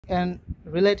and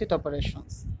related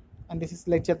operations, and this is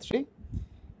lecture 3.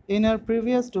 In our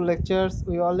previous two lectures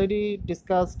we already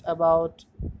discussed about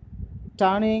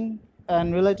turning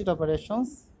and related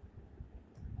operations,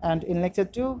 and in lecture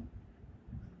 2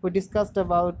 we discussed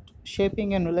about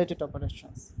shaping and related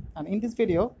operations, and in this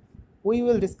video we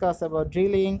will discuss about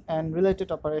drilling and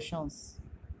related operations.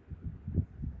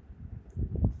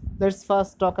 Let's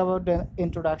first talk about the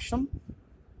introduction.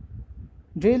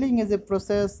 Drilling is a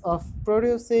process of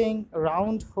producing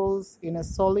round holes in a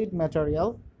solid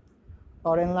material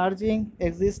or enlarging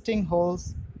existing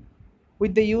holes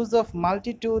with the use of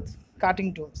multi-tooth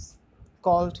cutting tools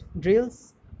called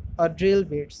drills or drill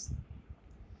bits.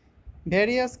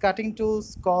 Various cutting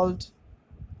tools called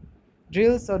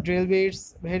drills or drill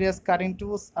bits, various cutting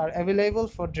tools are available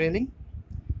for drilling,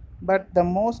 but the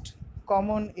most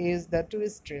common is the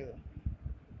twist drill.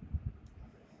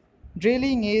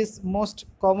 Drilling is most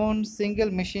common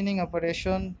single machining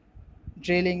operation.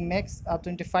 Drilling makes up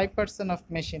 25% of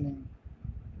machining.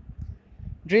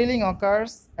 Drilling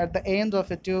occurs at the end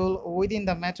of a tool within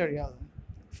the material.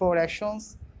 4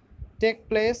 actions take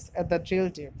place at the drill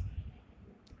tip.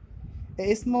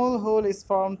 A small hole is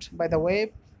formed by the web.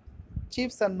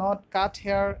 Chips are not cut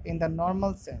here in the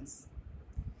normal sense.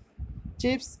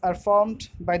 Chips are formed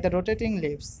by the rotating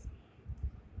leaves.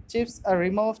 Chips are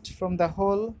removed from the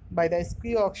hole by the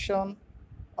screw action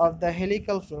of the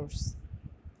helical floors.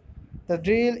 The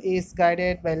drill is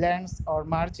guided by lands or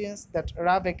margins that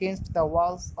rub against the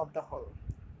walls of the hole.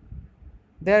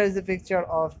 There is a picture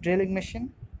of drilling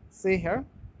machine. See here.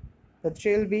 The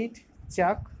drill bit,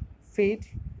 chuck, feed,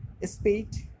 speed,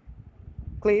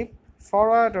 clip,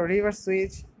 forward or reverse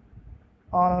switch,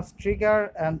 on-off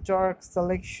trigger and torque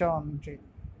selection drill.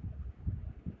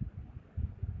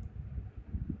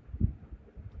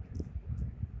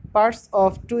 Parts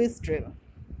of twist drill.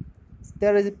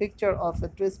 There is a picture of a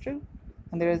twist drill,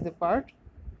 and there is the part: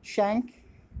 shank,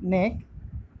 neck,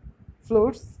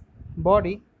 flutes,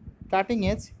 body, cutting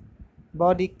edge,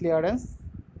 body clearance,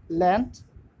 length.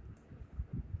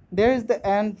 There is the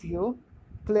end view,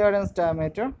 clearance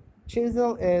diameter,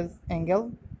 chisel edge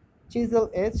angle, chisel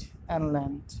edge and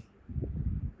length.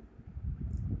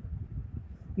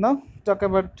 Now talk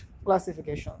about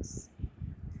classifications.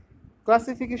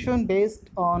 Classification based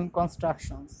on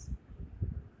constructions.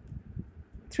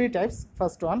 3 types.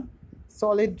 First one,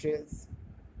 solid drills.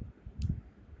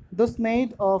 Those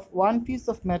made of one piece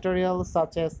of material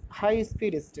such as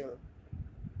high-speed steel.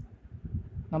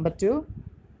 Number 2,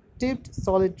 tipped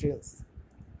solid drills.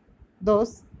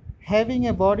 Those having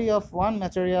a body of one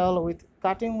material with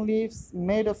cutting leaves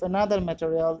made of another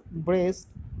material braced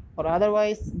or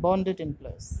otherwise bonded in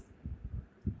place.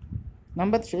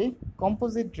 Number 3,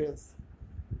 composite drills.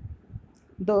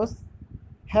 Those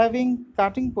having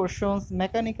cutting portions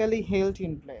mechanically held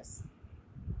in place.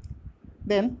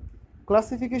 Then,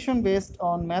 classification based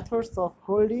on methods of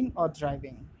holding or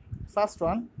driving. First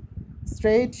one,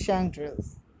 straight shank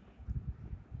drills.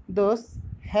 Those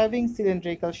having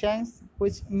cylindrical shanks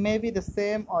which may be the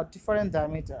same or different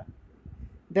diameter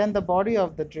than the body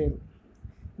of the drill.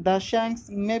 The shanks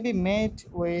may be made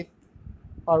with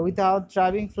or without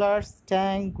driving flats,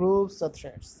 tang, grooves or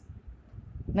threads.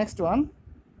 Next one,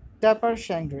 taper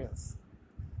shank drills.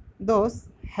 Those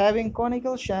having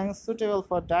conical shanks suitable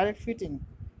for direct fitting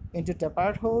into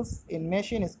tapered holes in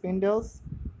machine spindles,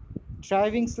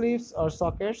 driving sleeves or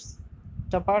sockets.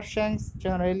 Tapered shanks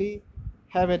generally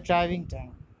have a driving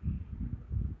tang.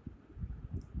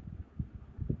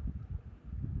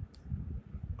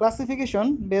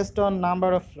 Classification based on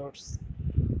number of flutes.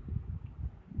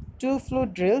 2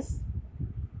 flute drills.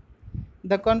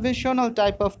 The conventional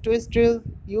type of twist drill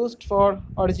used for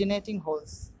originating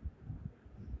holes.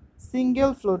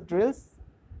 Single flute drills.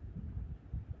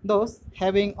 Those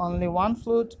having only one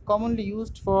flute, commonly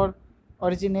used for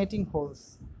originating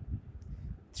holes.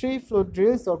 3 flute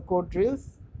drills or core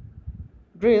drills.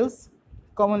 Drills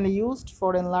commonly used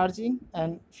for enlarging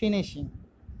and finishing.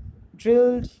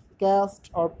 Drilled,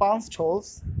 cast or punched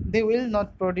holes, they will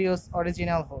not produce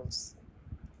original holes.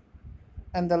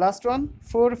 And the last one,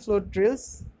 4 flute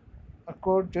drills or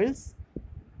core drills,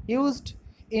 used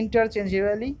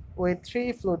interchangeably with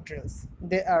 3 flute drills.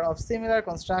 They are of similar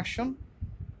construction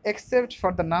except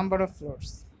for the number of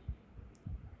flutes.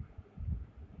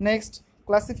 Next,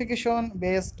 classification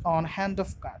based on hand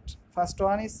of cut. First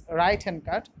one is right hand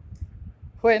cut.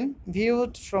 When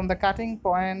viewed from the cutting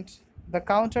point, the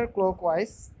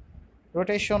counterclockwise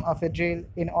rotation of a drill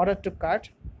in order to cut,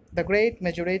 the great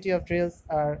majority of drills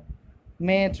are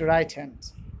made right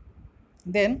hand.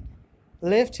 Then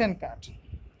left hand cut.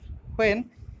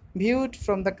 When Viewed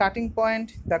from the cutting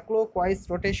point, the clockwise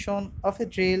rotation of a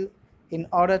drill in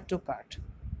order to cut.